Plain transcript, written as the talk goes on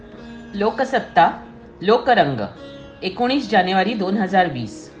लोकसत्ता लोकरंग 19 जानेवारी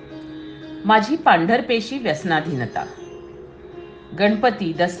 2020. माझी पांढरपेशी व्यसनाधीनता.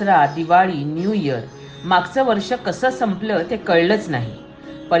 Ganpati, Dussehra, Diwali, new year, मागचं वर्ष कसं संपलं ते कळलंच नाही.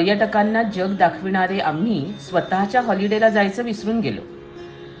 पर्यटकांना जग दाखविणारे आम्ही स्वतःच्या हॉलिडेला जायचं विसरून गेलो.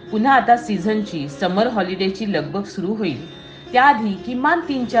 पुन्हा आता सीझनची समर हॉलिडेची लगबग सुरू होईल, त्याआधी किमान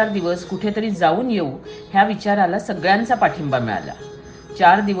 3-4 दिवस कुठेतरी जाऊन येऊ ह्या विचाराला सगळ्यांचा पाठिंबा मिळाला.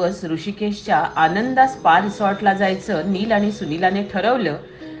 4 दिवस ऋषिकेशच्या आनंदा स्पा रिसॉर्टला जायचं नील आणि सुनीलाने ठरवलं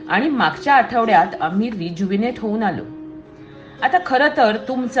आणि मागच्या आठवड्यात आम्ही रिज्युविनेट होऊन आलो. आता खरं तर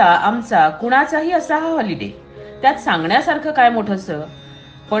तुमचा, आमचा, कुणाचाही असा हा हॉलिडे, त्यात सांगण्यासारखं काय मोठंसं,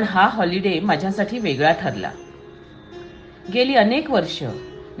 पण हा हॉलिडे माझ्यासाठी वेगळा ठरला. गेली अनेक वर्ष,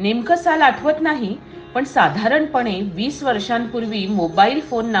 नेमकं साल आठवत नाही, पण साधारणपणे 20 वर्षांपूर्वी मोबाईल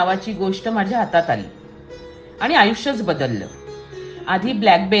फोन नावाची गोष्ट माझ्या हातात आली आणि आयुष्यच बदललं. आधी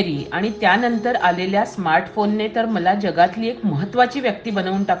ब्लॅकबेरी आणि त्यानंतर आलेल्या स्मार्टफोनने तर मला जगातली एक महत्त्वाची व्यक्ती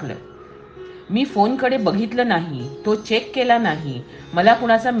बनवून टाकलं. मी फोनकडे बघितलं नाही, तो चेक केला नाही, मला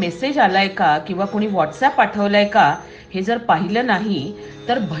कुणाचा मेसेज आलाय का किंवा कुणी व्हॉट्सॲप पाठवलाय का हे जर पाहिलं नाही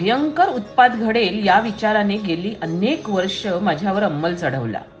तर भयंकर उत्पात घडेल या विचाराने गेली अनेक वर्ष माझ्यावर अंमल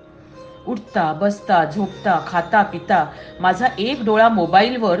चढवला. उठता, बसता, झोपता, खाता, पिता माझा एक डोळा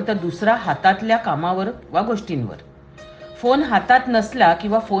मोबाईलवर तर दुसरा हातातल्या कामावर वा गोष्टींवर. फोन हातात नसला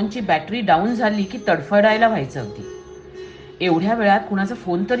किंवा फोनची बॅटरी डाऊन झाली की तडफडायला व्हायचं अगदी. एवढ्या वेळात कुणाचा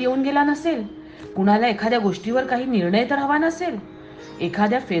फोन तर येऊन गेला नसेल, कुणाला एखाद्या गोष्टीवर काही निर्णय तर हवा नसेल,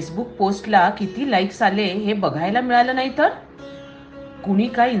 एखाद्या फेसबुक पोस्टला किती लाईक्स आले हे बघायला मिळालं नाही तर, कुणी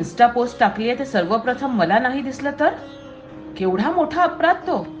काय इन्स्टा पोस्ट टाकली आहे ते सर्वप्रथम मला नाही दिसलं तर, केवढा मोठा अपराध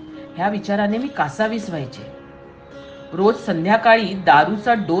तो, ह्या विचाराने मी कासावीस व्हायचे. रोज संध्याकाळी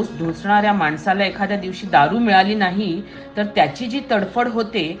दारूचा डोस ढोसणाऱ्या माणसाला एखाद्या दिवशी दारू मिळाली नाही तर त्याची जी तडफड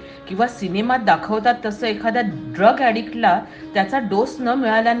होते, किंवा सिनेमात दाखवतात तसं एखाद्या ड्रग ॲडिक्टला त्याचा डोस न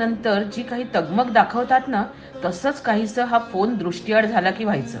मिळाल्यानंतर जी काही तगमग दाखवतात ना, तसंच काहीसं हा फोन दृष्टीआड झाला की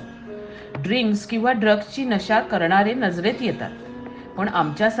व्हायचं. ड्रिंक्स किंवा ड्रग्सची नशा करणारे नजरेत येतात, पण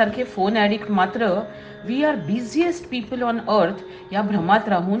आमच्यासारखे फोन ॲडिक्ट मात्र we are busiest people on earth या भ्रमात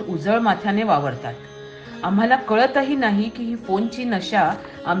राहून उजळ माथ्याने वावरतात. आम्हाला कळतही नाही की ही फोनची नशा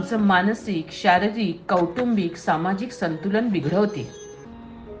आमचं मानसिक, शारीरिक, कौटुंबिक, सामाजिक संतुलन बिघडवते.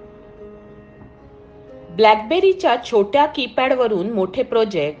 ब्लॅकबेरीच्या छोट्या कीपॅडवरून मोठे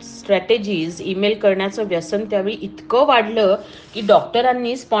प्रोजेक्ट, स्ट्रॅटेजीज ईमेल करण्याचं व्यसन त्यावेळी इतकं वाढलं की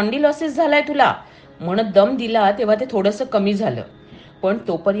डॉक्टरांनी स्पॉन्डिलॉसिस झालाय तुला म्हणत दम दिला तेव्हा ते थोडंसं कमी झालं. पण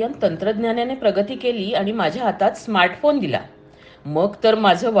तोपर्यंत तंत्रज्ञानाने प्रगती केली आणि माझ्या हातात स्मार्टफोन दिला. मग तर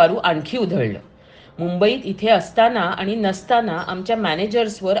माझं वारू आणखी उधळलं. मुंबईत इथे असताना आणि नसताना आमच्या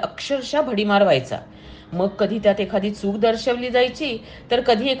मॅनेजर्सवर अक्षरशः भडीमार व्हायचा. मग कधी त्यात एखादी चूक दर्शवली जायची, तर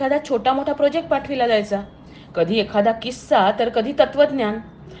कधी एखादा छोटा मोठा प्रोजेक्ट पाठविला जायचा, कधी एखादा किस्सा, तर कधी तत्वज्ञान.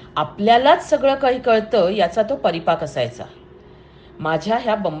 आपल्यालाच सगळं काही कळतं याचा तो परिपाक असायचा. माझ्या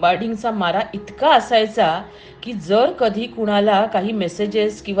ह्या बंबार्डिंगचा मारा इतका असायचा की जर कधी कुणाला काही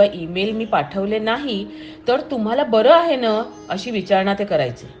मेसेजेस किंवा ईमेल मी पाठवले नाही तर तुम्हाला बरं आहे ना अशी विचारणा ते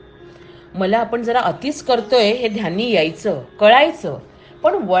करायचे. मला आपण जरा अतिच करतोय हे ध्यानी यायचं, कळायचं,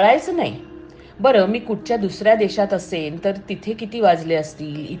 पण वळायचं नाही. बरं, मी कुठच्या दुसऱ्या देशात असेन तर तिथे किती वाजले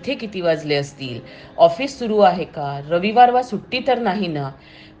असतील, इथे किती वाजले असतील, ऑफिस सुरू आहे का, रविवार वा सुट्टी तर नाही ना,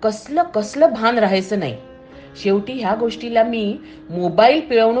 कसलं कसलं भान राहायचं नाही. शेवटी ह्या गोष्टीला मी मोबाईल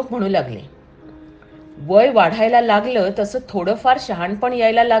पिळवणूक म्हणू लागले. वय वाढायला लागलं तसं थोडंफार शहाणपण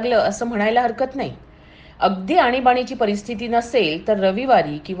यायला लागलं असं म्हणायला हरकत नाही. अगदी आणीबाणीची परिस्थिती नसेल तर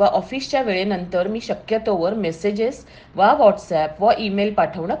रविवारी किंवा ऑफिसच्या वेळेनंतर मी शक्यतोवर मेसेजेस वा व्हॉट्सॲप वा ईमेल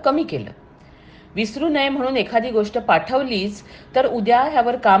पाठवणं कमी केलं. विसरू नये म्हणून एखादी गोष्ट पाठवलीच तर उद्या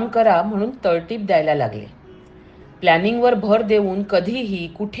ह्यावर काम करा म्हणून तळटीप द्यायला लागले. प्लॅनिंगवर भर देऊन कधीही,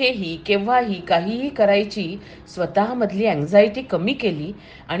 कुठेही, केव्हाही काहीही करायची स्वतःमधली अँक्झायटी कमी केली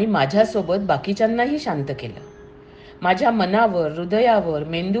आणि माझ्यासोबत बाकीच्यांनाही शांत केलं. माझ्या मनावर, हृदयावर,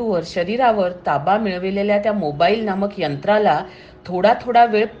 मेंदूवर, शरीरावर ताबा मिळविलेल्या त्या मोबाईल नामक यंत्राला थोडा थोडा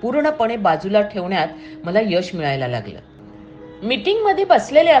वेळ पूर्णपणे बाजूला ठेवण्यात मला यश मिळायला लागलं. मीटिंगमध्ये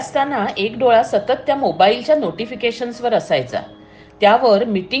बसलेले असताना एक डोळा सतत त्या मोबाईलच्या नोटिफिकेशन्सवर असायचा. त्यावर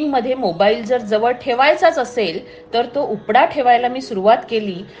मीटिंगमध्ये मोबाईल जर जवळ ठेवायचाच असेल तर तो उपडा ठेवायला मी सुरुवात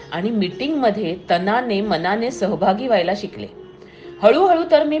केली आणि मीटिंगमध्ये तनाने मनाने सहभागी व्हायला शिकले. हळूहळू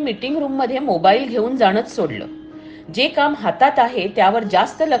तर मी मीटिंग रूममध्ये मोबाईल घेऊन जाणंच सोडलं. जे काम हातात आहे त्यावर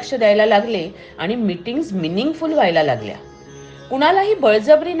जास्त लक्ष द्यायला लागले आणि मीटिंग्स मिनिंगफुल व्हायला लागल्या. कुणालाही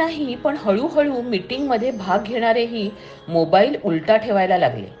बळजबरी नाही, पण हळूहळू मीटिंगमध्ये भाग घेणारेही मोबाईल उलटा ठेवायला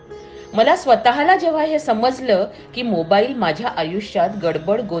लागले. मला स्वतःला जेव्हा हे समजलं की मोबाईल माझ्या आयुष्यात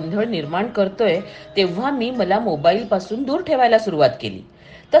गडबड गोंधळ निर्माण करतोय, तेव्हा मी मला मोबाईलपासून दूर ठेवायला सुरुवात केली.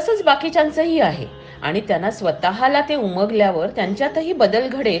 तसंच बाकीच्यांचंही आहे आणि त्यांना स्वतःला ते उमगल्यावर त्यांच्यातही बदल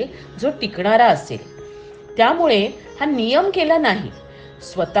घडेल, जो टिकणारा असेल. त्यामुळे हा नियम केला नाही.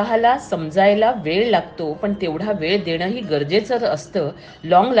 स्वतःला समजायला वेळ लागतो, पण तेवढा वेळ देणंही गरजेचं असतं,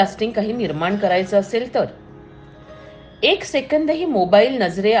 लॉंग लास्टिंग काही निर्माण करायचं असेल तर. एक सेकंदही मोबाईल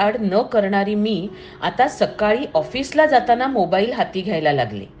नजरेआड न करणारी मी आता सकाळी ऑफिसला जाताना मोबाईल हाती घ्यायला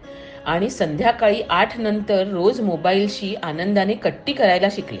लागले आणि संध्याकाळी 8 नंतर रोज मोबाईलशी आनंदाने कट्टी करायला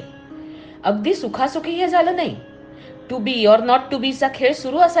शिकले. अगदी सुखासुखी हे झालं नाही. To be or not to बीचा खेळ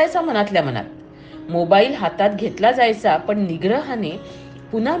सुरू असायचा मनातल्या मनात. मोबाईल हातात घेतला जायचा, पण निग्रहाने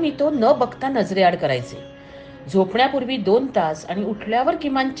पुन्हा मी तो न बघता नजरेआड करायचे. झोपण्यापूर्वी 2 तास आणि उठल्यावर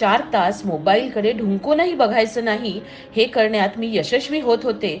किमान 4 तास मोबाईलकडे ढुंकूनही बघायचं नाही, हे करण्यात मी यशस्वी होत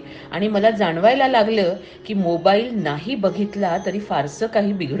होते आणि मला जाणवायला लागलं की मोबाईल नाही बघितला तरी फारसं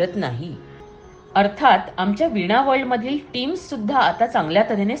काही बिघडत नाही. अर्थात आमच्या वीणा वर्ल्डमधील टीम्स सुद्धा आता चांगल्या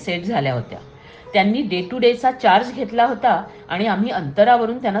तऱ्हेने सेट झाल्या होत्या. त्यांनी डे टू डेचा चार्ज घेतला होता आणि आम्ही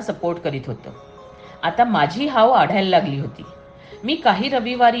अंतरावरून त्यांना सपोर्ट करीत होतो. आता माझी हाव आढायला लागली होती. मी काही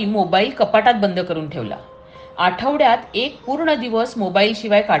रविवारी मोबाईल कपाटात बंद करून ठेवला. आठवड्यात एक पूर्ण दिवस मोबाईल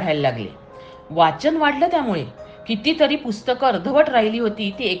शिवाय काढायला लागले. वाचन वाढलं त्यामुळे. कितीतरी पुस्तकं अर्धवट राहिली होती,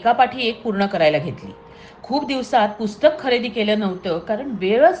 ती एकापाठी एक पूर्ण करायला घेतली. खूप दिवसात पुस्तक खरेदी केलं नव्हतं, कारण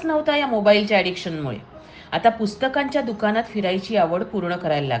वेळच नव्हता या मोबाईलच्या ॲडिक्शनमुळे. आता पुस्तकांच्या दुकानात फिरायची आवड पूर्ण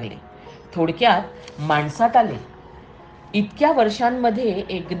करायला लागले. थोडक्यात माणसात आले. इतक्या वर्षांमध्ये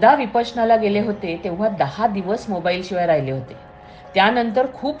एकदा विपश्यनाला गेले होते, तेव्हा 10 दिवस मोबाईलशिवाय राहिले होते. त्यानंतर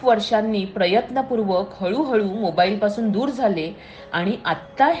खूप वर्षांनी प्रयत्नपूर्वक हळूहळू मोबाईलपासून दूर झाले आणि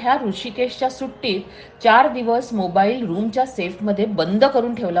आत्ता ह्या ऋषिकेशच्या सुट्टीत 4 दिवस मोबाईल रूमच्या सेफमध्ये बंद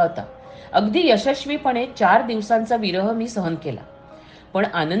करून ठेवला होता. अगदी यशस्वीपणे 4 दिवसांचा विरह मी सहन केला. पण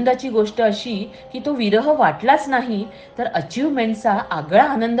आनंदाची गोष्ट अशी की तो विरह वाटलाच नाही, तर अचीवमेंटचा आगळा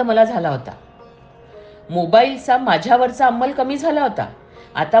आनंद मला झाला होता. मोबाईलचा माझ्यावरचा अंमल कमी झाला होता.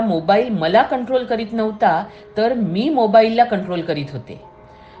 आता मोबाईल मला कंट्रोल करीत नव्हता, तर मी मोबाईलला कंट्रोल करीत होते.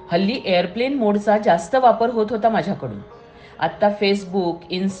 हल्ली एअरप्लेन मोडचा जास्त वापर होत होता माझ्याकडून. आता फेसबुक,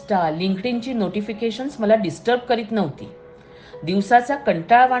 इन्स्टा, लिंक्डइनची नोटिफिकेशन्स मला डिस्टर्ब करीत नव्हती. दिवसाचा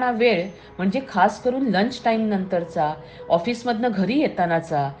कंटाळवाणा वेळ म्हणजे खास करून लंच टाईम नंतरचा, ऑफिसमधनं घरी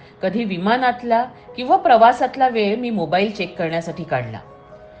येतानाचा, कधी विमानातला किंवा प्रवासातला वेळ मी मोबाईल चेक करण्यासाठी काढला.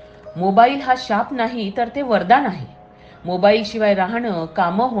 मोबाईल हा शाप नाही, तर ते वरदान आहे. मोबाईलशिवाय राहणं,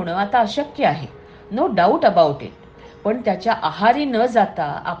 कामं होणं आता अशक्य आहे. No doubt about it. पण त्याच्या आहारी न जाता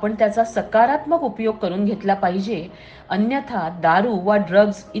आपण त्याचा सकारात्मक उपयोग करून घेतला पाहिजे. अन्यथा दारू वा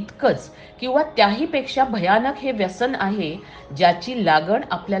ड्रग्ज इतकंच किंवा त्याहीपेक्षा भयानक हे व्यसन आहे, ज्याची लागण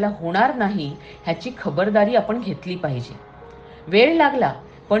आपल्याला होणार नाही, ह्याची खबरदारी आपण घेतली पाहिजे. वेळ लागला,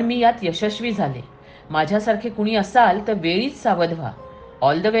 पण मी यात यशस्वी झाले. माझ्यासारखे कुणी असाल तर वेळीच सावध व्हा.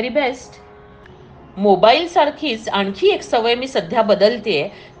 All the very best. Mobile सारखीच आणखी एक सवय मी सध्या बदलतेय,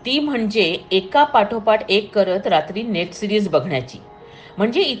 ती म्हणजे एका पाठोपाठ एक करत रात्री नेट सिरीज बघण्याची.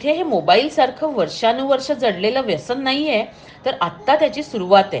 म्हणजे इथे हे मोबाईल सारखं वर्षानुवर्ष जडलेलं व्यसन नाहीये, तर आत्ता त्याची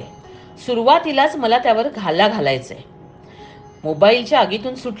सुरुवात आहे. सुरुवातीलाच मला त्यावर घालायचंय. मोबाईलच्या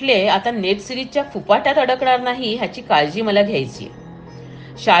आगीतून सुटले, आता नेट सिरीजच्या फुपाट्यात अडकणार नाही, ह्याची काळजी मला घ्यायची.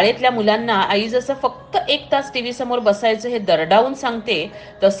 शाळेतल्या मुलांना आई जसं फक्त 1 तास टीव्ही समोर बसायचं हे दरडावून सांगते,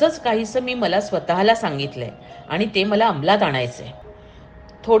 तसंच काहीसं मी मला स्वतःला सांगितलंय आणि ते मला अंमलात आणायचंय.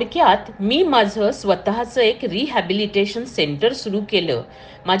 थोडक्यात मी माझं स्वतःचं एक रिहॅबिलिटेशन सेंटर सुरू केलं,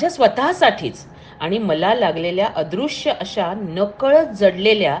 माझ्या स्वतःसाठीच. आणि मला लागलेल्या अदृश्य अशा नकळत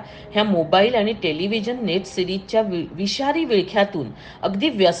जडलेल्या ह्या मोबाईल आणि टेलिव्हिजन नेट सिरीजच्या विषारी विळख्यातून, अगदी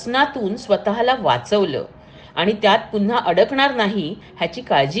व्यसनातून स्वतःला वाचवलं आणि त्यात पुन्हा अडकणार नाही ह्याची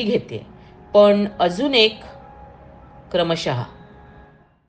काळजी घेते. पण अजून एक, क्रमशः